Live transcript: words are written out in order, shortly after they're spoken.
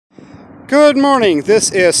Good morning, this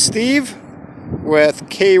is Steve with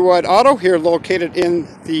Cawood Auto here located in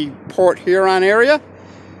the Port Huron area.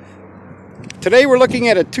 Today we're looking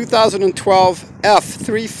at a 2012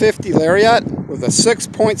 F350 Lariat with a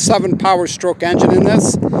 6.7 power stroke engine in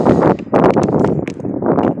this.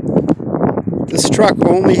 This truck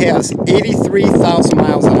only has 83,000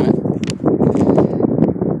 miles on it.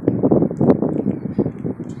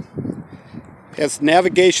 It has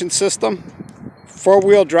navigation system,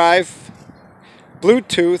 four-wheel drive,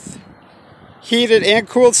 Bluetooth, heated and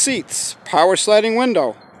cooled seats, power sliding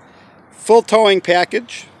window, full towing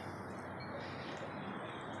package.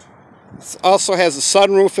 It also has a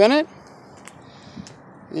sunroof in it.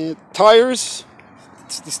 And tires,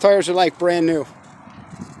 these tires are like brand new,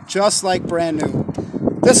 just like brand new.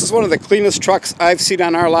 This is one of the cleanest trucks I've seen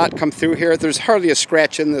on our lot come through here. There's hardly a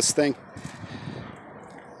scratch in this thing.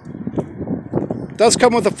 It does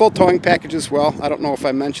come with a full towing package as well. I don't know if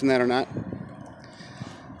I mentioned that or not.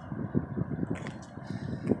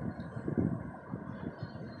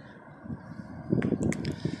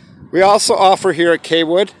 We also offer here at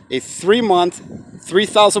Cawood a 3-month,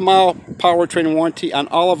 3,000-mile powertrain warranty on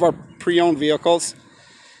all of our pre-owned vehicles,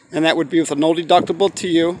 and that would be with a no deductible to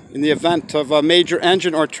you. In the event of a major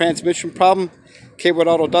engine or transmission problem, Cawood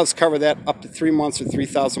Auto does cover that up to 3 months or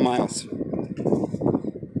 3,000 miles.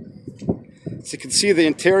 As you can see, the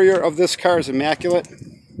interior of this car is immaculate.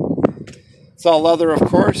 It's all leather, of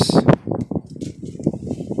course.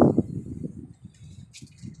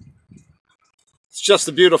 It's just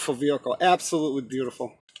a beautiful vehicle, absolutely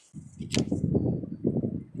beautiful.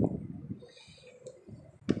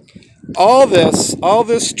 All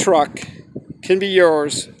this truck can be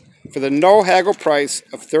yours for the no haggle price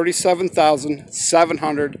of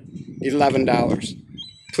 $37,711.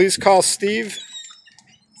 Please call Steve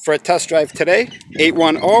for a test drive today,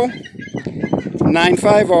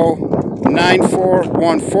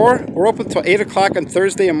 810-950-9414. We're open till 8 o'clock on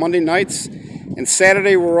Thursday and Monday nights. And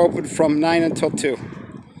Saturday, we're open from 9 until 2.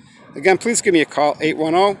 Again, please give me a call,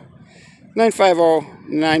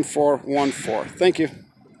 810-950-9414. Thank you.